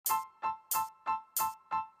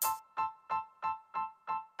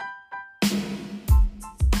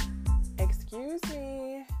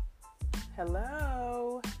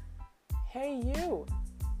Hello. Hey, you.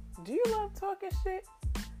 Do you love talking shit?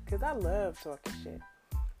 Because I love talking shit.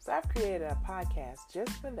 So I've created a podcast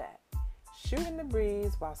just for that. Shooting the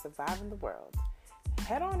breeze while surviving the world.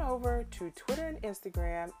 Head on over to Twitter and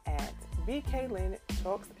Instagram at BKLyn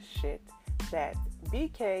Talks Shit. That's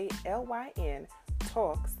BKLYN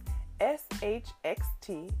Talks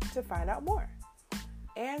SHXT to find out more.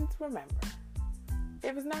 And remember,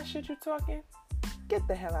 if it's not shit you're talking, get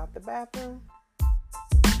the hell out the bathroom.